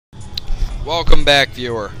Welcome back,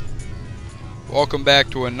 viewer. Welcome back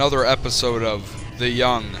to another episode of The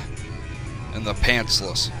Young and the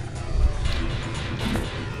Pantsless.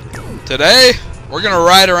 Today, we're gonna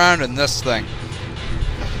ride around in this thing.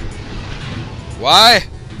 Why?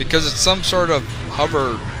 Because it's some sort of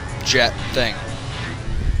hover jet thing.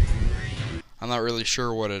 I'm not really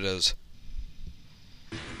sure what it is.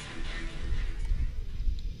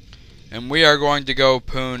 And we are going to go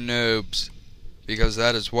poon noobs. Because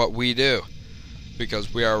that is what we do.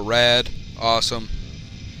 Because we are rad, awesome,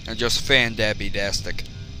 and just fan-dabby-dastic.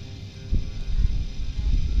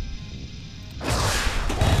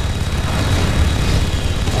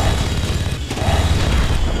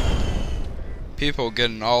 People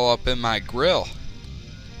getting all up in my grill.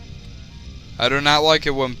 I do not like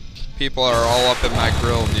it when people are all up in my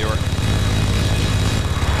grill, viewer.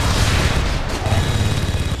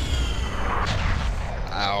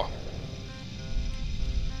 Ow.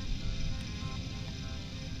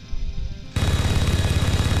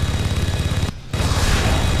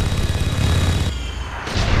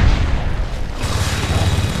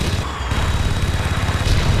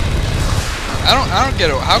 I don't get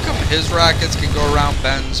it. How come his rockets can go around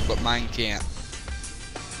bends, but mine can't?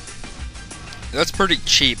 That's pretty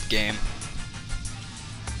cheap, game.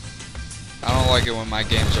 I don't like it when my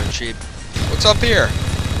games are cheap. What's up here?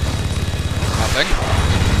 Nothing.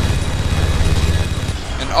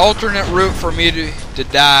 An alternate route for me to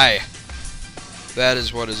die. That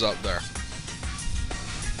is what is up there.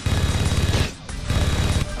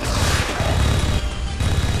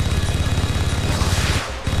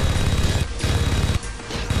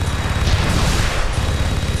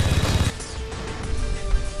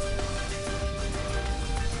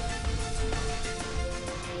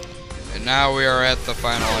 Now we are at the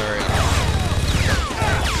final area.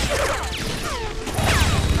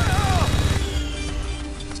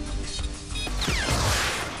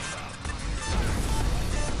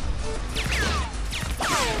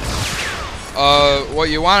 What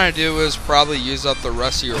you want to do is probably use up the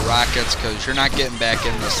rest of your rockets because you're not getting back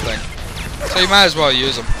in this thing. So you might as well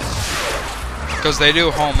use them. Because they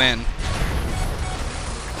do home in.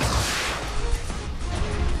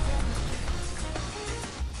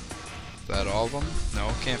 That all of them?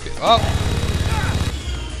 No, can't be. Oh!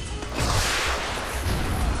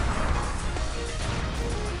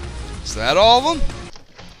 Is that all of them?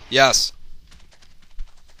 Yes.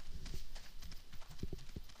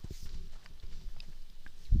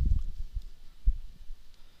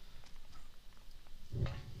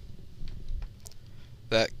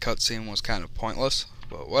 That cutscene was kind of pointless,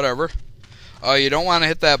 but whatever. You don't want to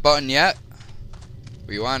hit that button yet.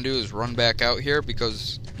 What you want to do is run back out here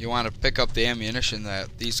because you want to pick up the ammunition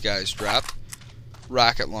that these guys dropped.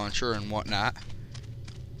 Rocket launcher and whatnot.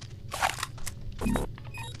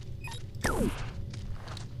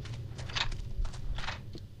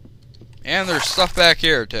 And there's stuff back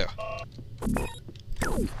here too.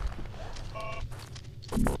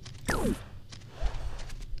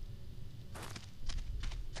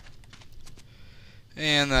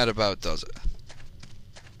 And that about does it.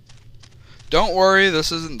 Don't worry,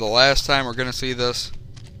 this isn't the last time we're going to see this.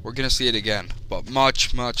 We're going to see it again, but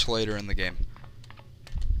much, much later in the game.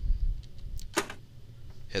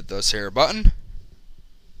 Hit this here button.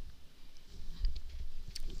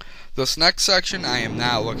 This next section I am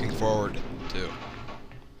not looking forward to.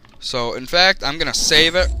 So, in fact, I'm going to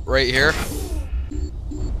save it right here.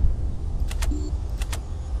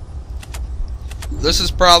 This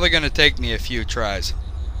is probably going to take me a few tries.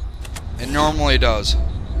 It normally does.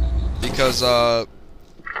 Because,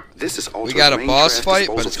 we got a boss fight,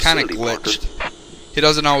 but it's kind of glitched. He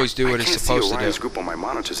doesn't always do what he's supposed to do. Group on my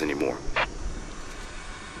monitors anymore.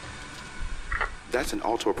 That's an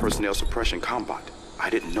Altor personnel suppression combat.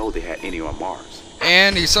 I didn't know they had any on Mars.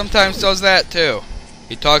 And he sometimes does that too.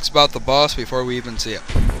 He talks about the boss before we even see it.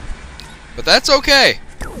 But that's okay.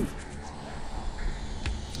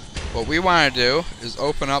 What we want to do is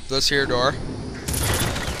open up this here door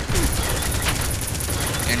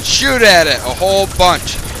and shoot at it a whole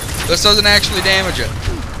bunch. This doesn't actually damage it.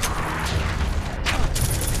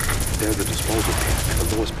 There's a disposal pan at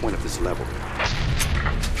the lowest point of this level.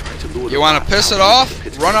 You want to piss it off?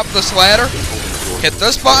 Run up this ladder, hit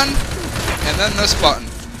this button, and then this button.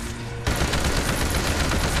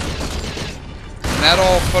 And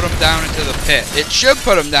that'll put him down into the pit. It should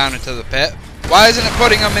put him down into the pit. Why isn't it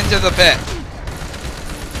putting him into the pit?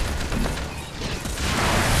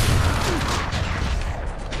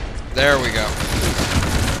 There we go.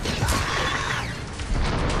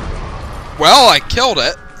 Well, I killed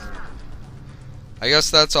it. I guess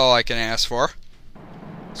that's all I can ask for.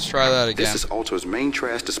 Let's try that again. This is Alta's main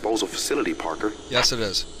trash disposal facility, Parker. Yes, it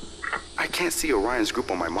is. I can't see Orion's group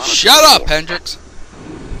on my monitor. Shut up, anymore. Hendricks!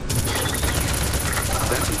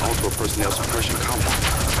 That's an Alta personnel suppression compound.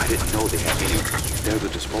 I didn't know they had any. There's a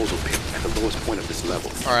disposal pit at the lowest point of this level.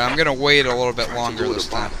 Alright, I'm gonna wait a little bit Try to longer lure this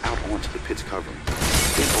the bomb time. out onto the pit's covering.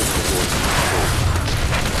 Then open the doors to control.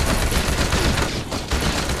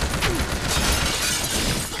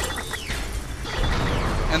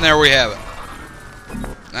 And there we have it.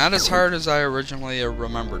 Not as hard as I originally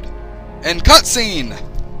remembered. And cutscene!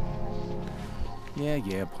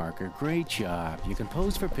 Yeah, Parker. Great job. You can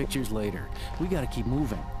pose for pictures later. We gotta keep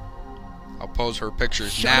moving. I'll pose her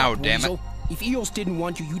pictures Shut now, up, damn it. Weasel. If Eos didn't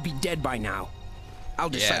want you, you'd be dead by now. I'll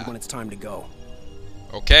decide Yeah. when it's time to go.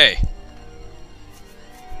 Okay.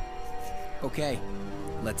 Okay,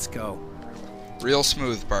 let's go. Real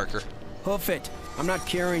smooth, Parker. Hoof it. I'm not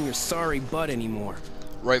carrying your sorry butt anymore.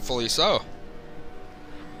 Rightfully so.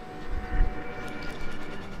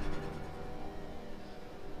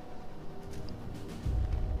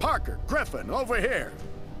 Parker, Griffin, over here.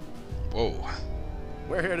 Whoa.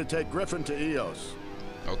 We're here to take Griffin to Eos.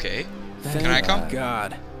 Okay. Thank Can I come?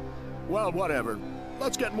 God. Well, whatever.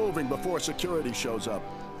 Let's get moving before security shows up.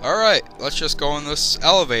 Alright, let's just go in this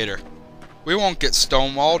elevator. We won't get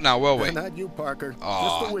stonewalled now, will we? And not you, Parker.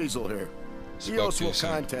 Aw. Just the weasel here. Spoke Eos too will soon.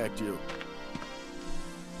 contact you.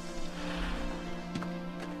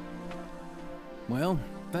 Well,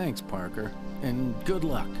 thanks, Parker. And good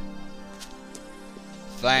luck.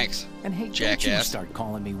 Thanks. And hey, don't you Jackass. start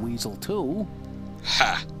calling me Weasel, too.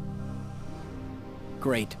 Ha!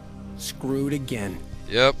 Great. Screwed again.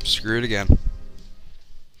 Yep, screwed again.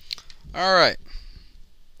 Alright.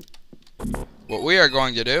 What we are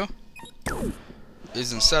going to do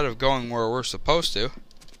is, instead of going where we're supposed to,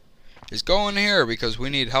 is go in here because we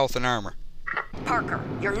need health and armor. Parker,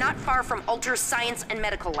 you're not far from Alter's science and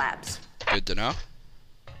medical labs. Good to know.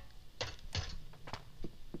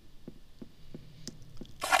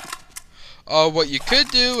 What you could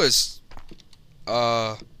do is,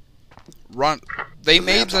 run. They The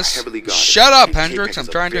made labs are this. heavily guarded. Shut up, And Hendricks. Apex I'm is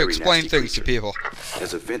a trying to very explain nasty things to creature. people.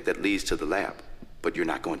 There's a vent that leads to the lab, but you're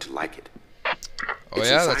not going to like it. Oh It's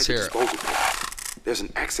yeah, inside let's the hear it. disposal pit. There's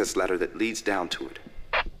an access ladder that leads down to it.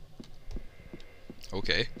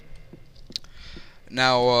 Okay.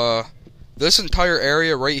 Now, this entire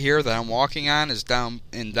area right here that I'm walking on is down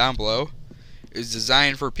below is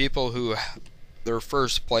designed for people who their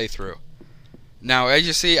first playthrough. Now, as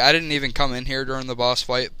you see, I didn't even come in here during the boss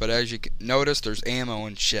fight, but as you can notice, there's ammo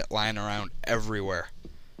and shit lying around everywhere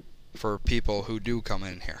for people who do come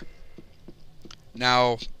in here.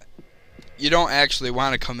 Now, you don't actually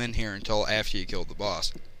want to come in here until after you kill the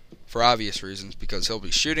boss, for obvious reasons, because he'll be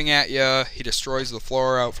shooting at you, he destroys the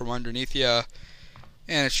floor out from underneath you,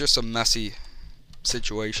 and it's just a messy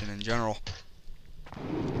situation in general.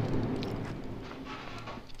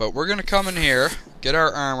 But we're going to come in here, get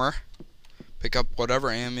our armor, pick up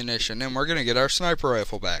whatever ammunition, and we're going to get our sniper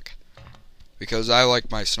rifle back. Because I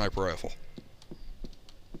like my sniper rifle.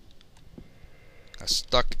 I'm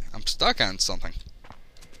stuck on something.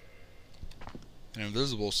 An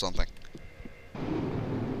invisible something.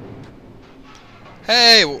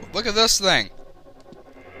 Hey, look at this thing.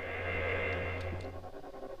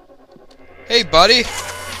 Hey, buddy.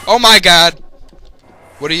 Oh my god.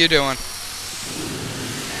 What are you doing?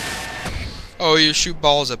 Oh, you shoot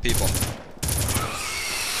balls at people.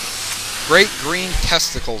 Great green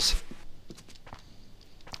testicles.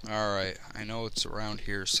 Alright, I know it's around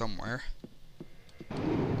here somewhere.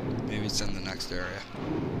 Maybe it's in the next area.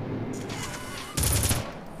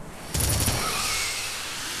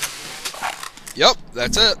 Yep,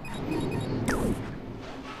 that's it.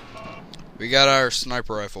 We got our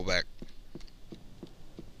sniper rifle back.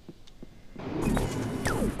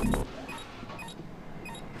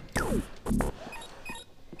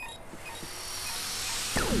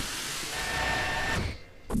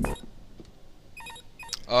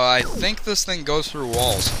 I think this thing goes through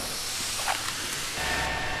walls.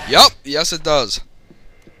 Yup, yes it does.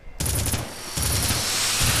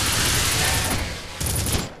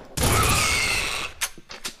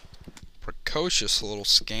 Precocious little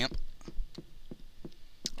scamp.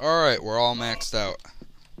 Alright, we're all maxed out.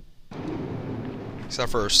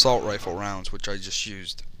 Except for assault rifle rounds, which I just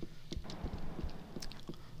used.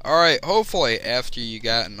 Alright, hopefully after you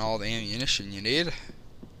gotten all the ammunition you need,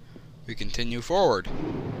 we continue forward.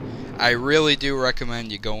 I really do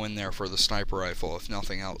recommend you go in there for the sniper rifle, if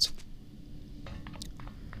nothing else.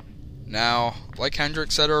 Now, like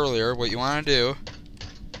Hendrik said earlier, what you want to do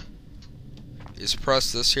is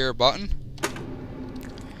press this here button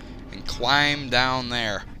and climb down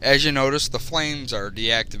there. As you notice, the flames are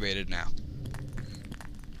deactivated now.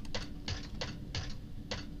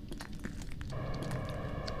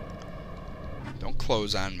 Don't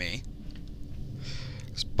close on me.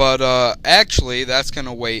 But actually, that's going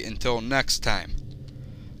to wait until next time.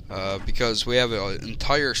 Because we have an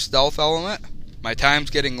entire stealth element. My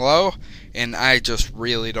time's getting low, and I just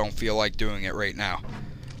really don't feel like doing it right now.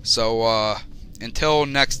 So, until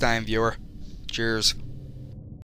next time, viewer. Cheers.